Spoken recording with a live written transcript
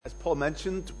Paul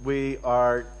mentioned, we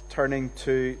are turning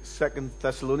to 2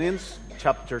 Thessalonians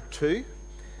chapter 2.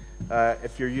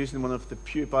 If you're using one of the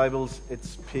Pew Bibles,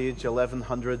 it's page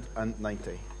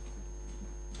 1190.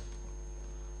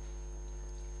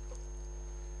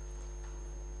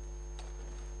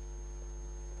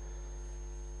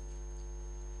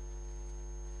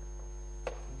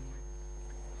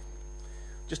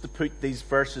 Just to put these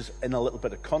verses in a little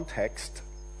bit of context,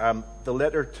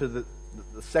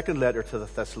 the second letter to the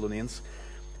Thessalonians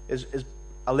is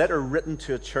a letter written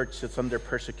to a church that's under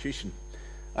persecution.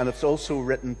 And it's also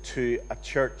written to a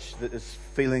church that is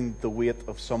feeling the weight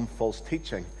of some false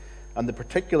teaching. And the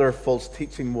particular false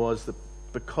teaching was that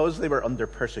because they were under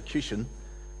persecution,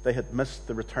 they had missed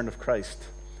the return of Christ.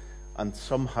 And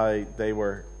somehow they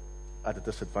were at a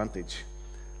disadvantage.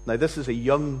 Now, this is a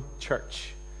young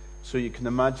church, so you can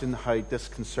imagine how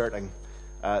disconcerting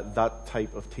that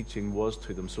type of teaching was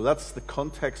to them. So that's the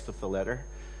context of the letter.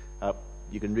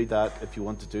 You can read that if you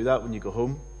want to do that when you go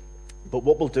home. But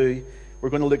what we'll do, we're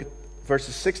going to look at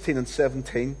verses 16 and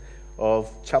 17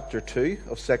 of chapter 2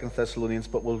 of 2 Thessalonians,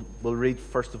 but we'll read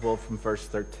first of all from verse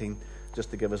 13 just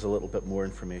to give us a little bit more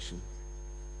information.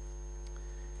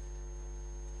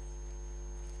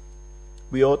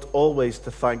 We ought always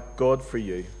to thank God for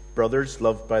you, brothers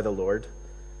loved by the Lord,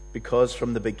 because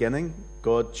from the beginning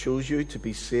God chose you to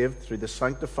be saved through the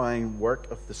sanctifying work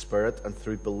of the Spirit and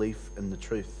through belief in the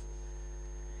truth.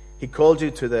 He called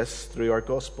you to this through our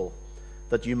gospel,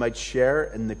 that you might share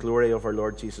in the glory of our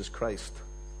Lord Jesus Christ.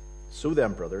 So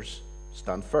then, brothers,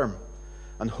 stand firm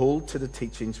and hold to the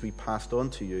teachings we passed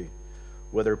on to you,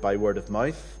 whether by word of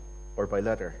mouth or by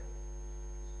letter.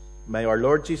 May our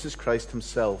Lord Jesus Christ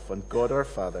himself and God our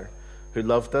Father, who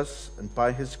loved us and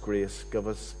by his grace gave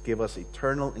us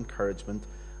eternal encouragement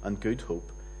and good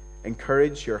hope,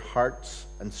 encourage your hearts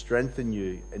and strengthen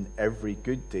you in every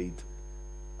good deed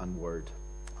and word.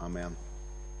 Amen.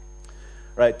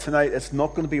 Right, tonight it's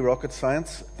not going to be rocket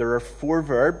science. There are 4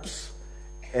 verbs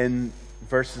in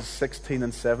verses 16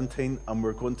 and 17, and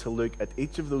we're going to look at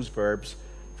each of those verbs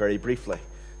very briefly.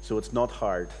 So it's not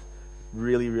hard.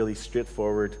 Really, really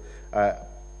straightforward.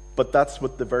 But that's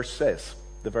what the verse says.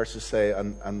 The verses say,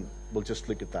 and we'll just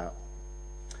look at that.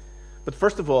 But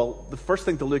first of all, the first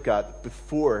thing to look at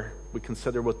before we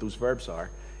consider what those verbs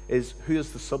are is who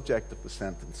is the subject of the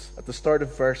sentence. At the start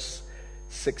of verse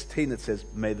 16 it says,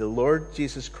 may the Lord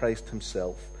Jesus Christ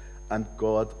himself and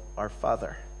God our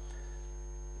Father.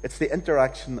 It's the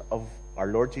interaction of our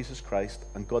Lord Jesus Christ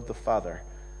and God the Father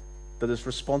that is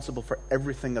responsible for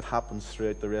everything that happens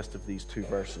throughout the rest of these 2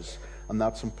 verses, and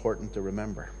that's important to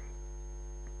remember.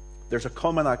 There's a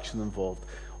common action involved.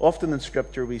 Often in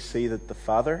Scripture we see that the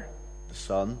Father, the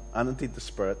Son, and indeed the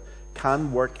Spirit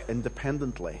can work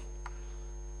independently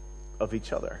of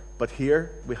each other. But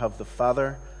here we have the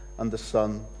Father and the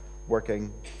Son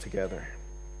working together.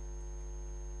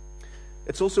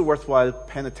 It's also worthwhile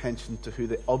paying attention to who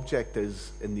the object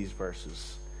is in these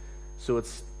verses. So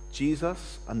it's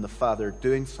Jesus and the Father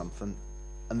doing something,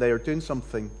 and they are doing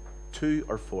something to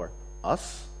or for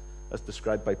us, as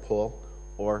described by Paul,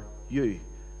 or you,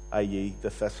 i.e. the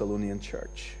Thessalonian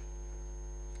church.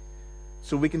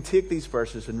 So we can take these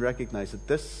verses and recognize that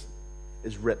this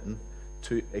is written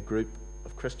to a group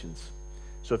of Christians.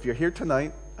 So if you're here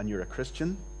tonight and you're a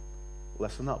Christian,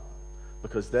 listen up,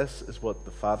 because this is what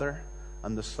the Father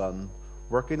and the Son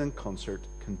working in concert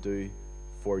can do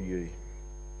for you.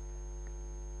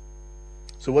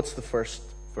 So what's the first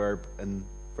verb in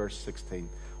verse 16?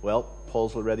 Well,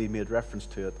 Paul's already made reference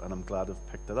to it, and I'm glad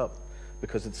I've picked it up,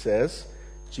 because it says,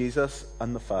 Jesus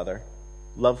and the Father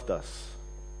loved us.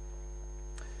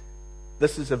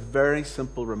 This is a very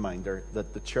simple reminder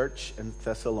that the church in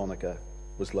Thessalonica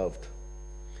was loved.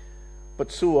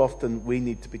 But so often we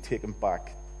need to be taken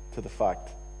back to the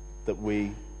fact that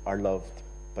we are loved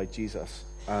by Jesus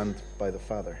and by the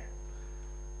Father.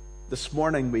 This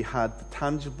morning we had the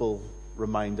tangible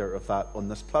reminder of that on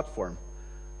this platform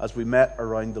as we met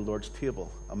around the Lord's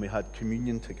table and we had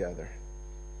communion together.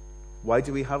 Why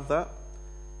do we have that?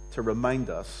 To remind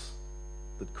us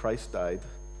that Christ died,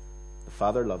 the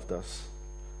Father loved us,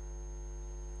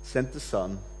 sent the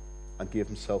Son, and gave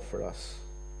himself for us.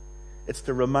 It's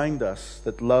to remind us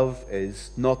that love is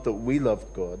not that we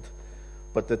loved God,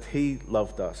 but that he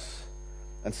loved us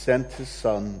and sent his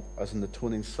Son as an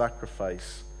atoning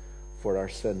sacrifice for our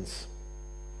sins.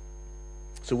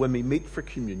 So when we meet for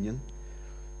communion,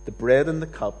 the bread and the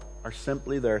cup are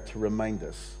simply there to remind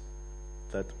us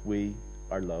that we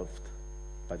are loved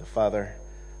by the Father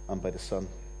and by the Son.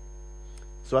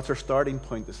 So that's our starting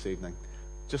point this evening,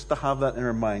 just to have that in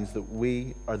our minds that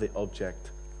we are the object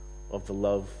of the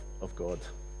love of God.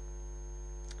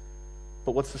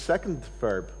 But what's the second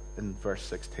verb in verse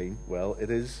 16? Well, it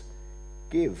is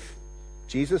give.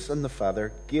 Jesus and the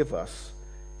Father gave us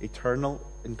eternal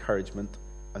encouragement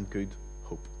and good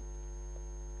hope.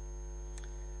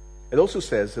 It also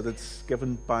says that it's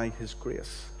given by his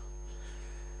grace.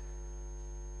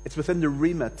 It's within the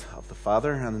remit of the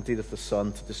Father and indeed of the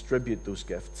Son to distribute those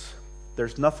gifts.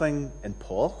 There's nothing in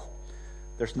Paul,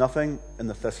 there's nothing in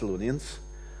the Thessalonians,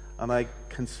 and I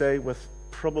can say with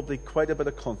probably quite a bit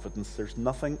of confidence, there's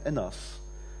nothing in us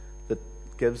that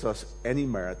gives us any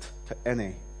merit to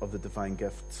any of the divine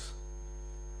gifts.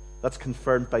 That's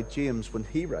confirmed by James when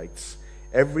he writes,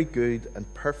 "Every good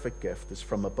and perfect gift is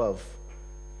from above,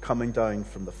 coming down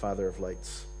from the Father of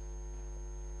lights."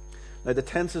 Now the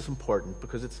tense is important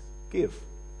because it's give.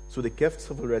 So the gifts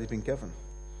have already been given.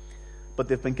 But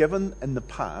they've been given in the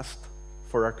past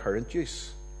for our current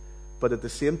use. But at the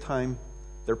same time,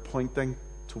 they're pointing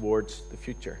towards the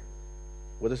future.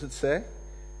 What does it say?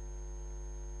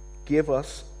 Give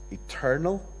us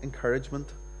eternal encouragement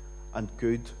and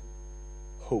good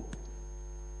hope.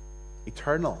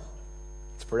 Eternal,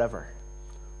 it's forever.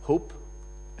 Hope,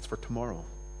 it's for tomorrow.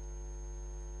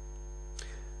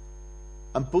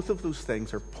 And both of those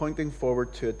things are pointing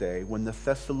forward to a day when the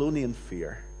Thessalonian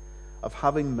fear of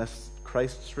having missed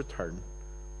Christ's return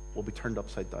will be turned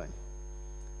upside down.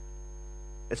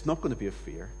 It's not going to be a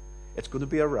fear. It's going to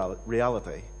be a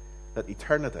reality that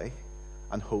eternity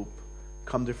and hope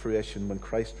come to fruition when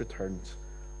Christ returns,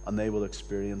 and they will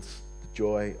experience the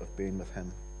joy of being with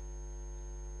him.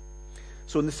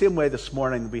 So in the same way this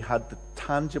morning we had the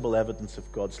tangible evidence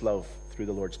of God's love through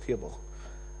the Lord's table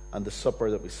and the supper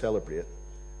that we celebrate,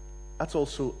 that's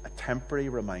also a temporary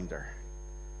reminder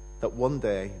that one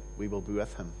day we will be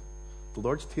with him. The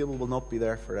Lord's table will not be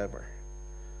there forever.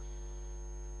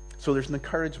 So there's an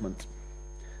encouragement.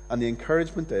 And the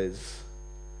encouragement is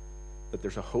that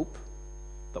there's a hope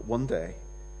that one day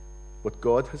what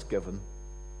God has given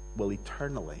will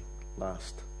eternally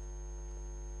last.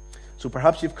 So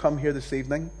perhaps you've come here this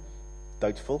evening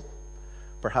doubtful.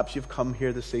 Perhaps you've come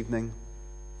here this evening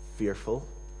fearful.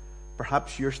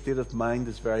 Perhaps your state of mind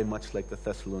is very much like the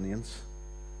Thessalonians.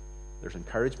 There's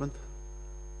encouragement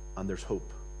and there's hope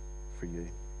for you.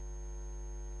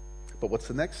 But what's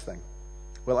the next thing?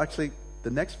 Well, actually, the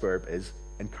next verb is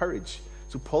encourage.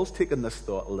 So Paul's taken this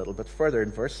thought a little bit further.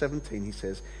 In verse 17, he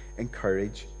says,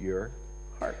 encourage your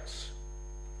hearts.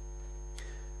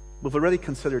 We've already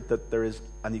considered that there is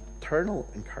an eternal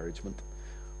encouragement,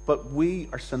 but we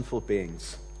are sinful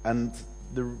beings, and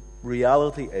the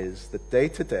reality is that day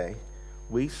to day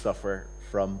we suffer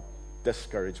from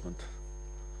discouragement.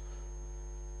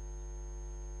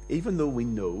 Even though we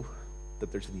know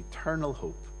that there's an eternal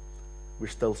hope, we're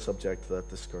still subject to that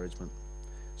discouragement.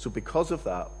 So because of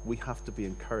that, we have to be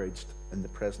encouraged in the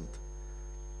present.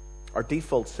 Our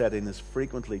default setting is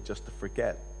frequently just to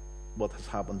forget what has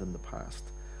happened in the past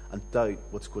and doubt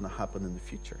what's going to happen in the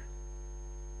future.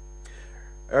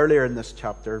 Earlier in this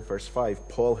chapter, verse 5,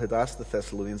 Paul had asked the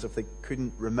Thessalonians if they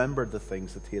couldn't remember the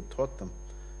things that he had taught them.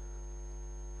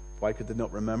 Why could they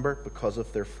not remember? Because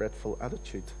of their fretful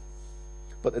attitude.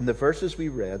 But in the verses we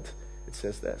read, it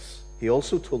says this: he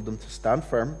also told them to stand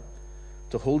firm,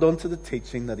 to hold on to the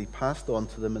teaching that he passed on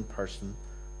to them in person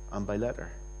and by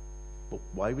letter. But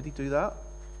why would he do that?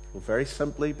 Well, very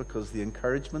simply because the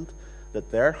encouragement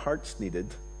that their hearts needed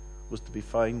was to be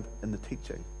found in the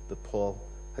teaching that Paul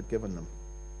had given them.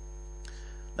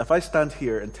 Now, if I stand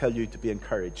here and tell you to be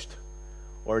encouraged,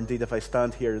 or indeed if I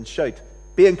stand here and shout,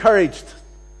 be encouraged,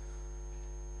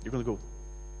 you're going to go,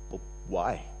 well,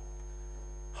 why?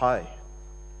 How?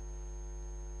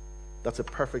 That's a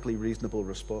perfectly reasonable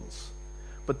response.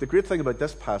 But the great thing about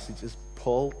this passage is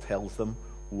Paul tells them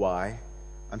why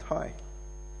and how.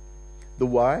 The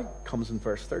why comes in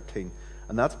verse 13,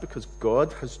 and that's because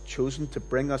God has chosen to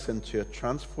bring us into a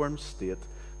transformed state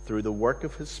through the work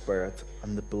of his Spirit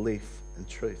and the belief in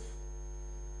truth.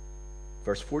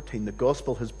 Verse 14, the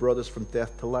gospel has brought us from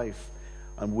death to life,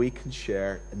 and we can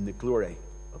share in the glory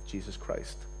of Jesus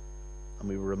Christ. And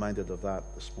we were reminded of that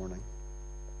this morning.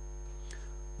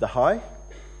 The how?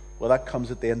 Well, that comes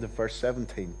at the end of verse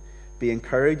 17. Be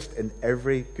encouraged in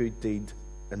every good deed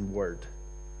and word.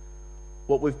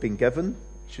 What we've been given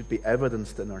should be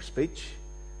evidenced in our speech,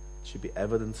 should be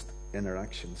evidenced in our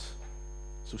actions.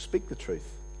 So speak the truth,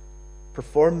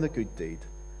 perform the good deed,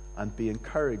 and be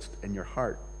encouraged in your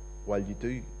heart while you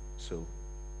do so.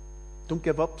 Don't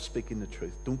give up speaking the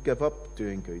truth. Don't give up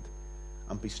doing good,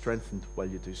 and be strengthened while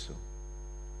you do so.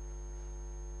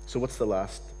 So what's the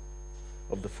last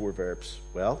of the four verbs?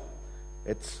 Well,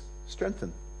 it's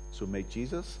strengthen. So may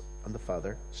Jesus and the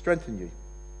Father strengthen you.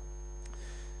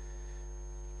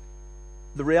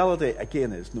 The reality,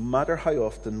 again, is no matter how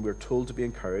often we're told to be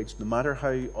encouraged, no matter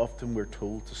how often we're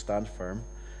told to stand firm,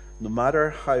 no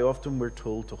matter how often we're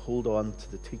told to hold on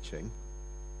to the teaching,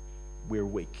 we're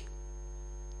weak.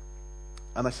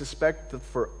 And I suspect that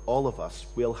for all of us,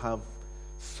 we'll have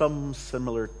some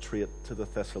similar trait to the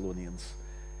Thessalonians.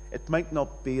 It might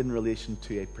not be in relation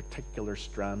to a particular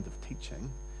strand of teaching.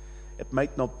 It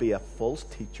might not be a false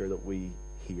teacher that we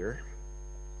hear.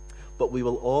 But we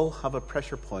will all have a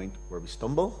pressure point where we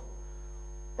stumble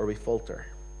or we falter.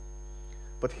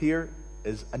 But here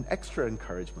is an extra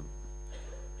encouragement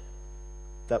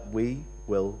that we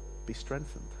will be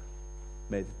strengthened.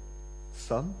 May the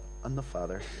Son and the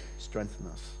Father strengthen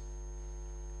us.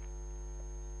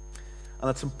 And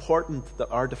it's important that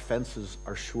our defenses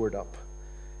are shored up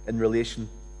in relation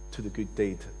to the good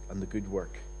deed and the good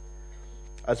work.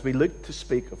 As we look to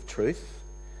speak of truth,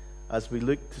 as we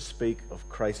look to speak of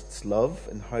Christ's love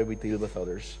and how we deal with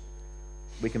others,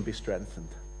 we can be strengthened.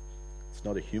 It's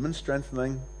not a human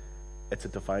strengthening, it's a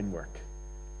divine work.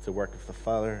 It's a work of the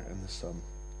Father and the Son.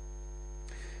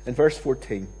 In verse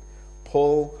 14,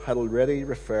 Paul had already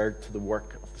referred to the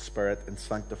work of the Spirit in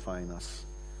sanctifying us.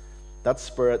 That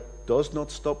Spirit does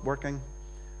not stop working,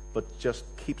 but just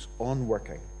keeps on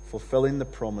working, fulfilling the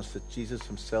promise that Jesus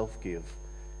himself gave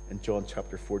in John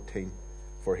chapter 14,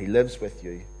 for he lives with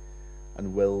you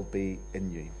and will be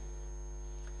in you.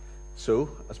 So,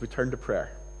 as we turn to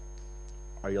prayer,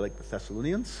 are you like the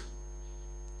Thessalonians?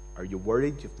 Are you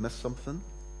worried you've missed something?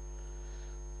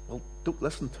 Well, don't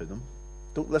listen to them.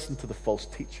 Don't listen to the false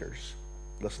teachers.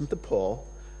 Listen to Paul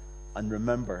and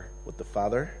remember what the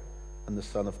Father and the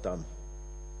Son have done.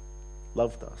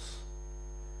 Loved us,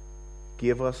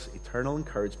 gave us eternal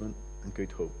encouragement and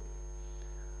good hope.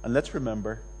 And let's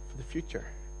remember for the future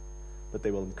that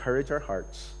they will encourage our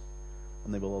hearts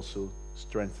and they will also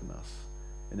strengthen us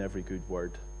in every good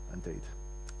word and deed.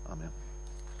 Amen.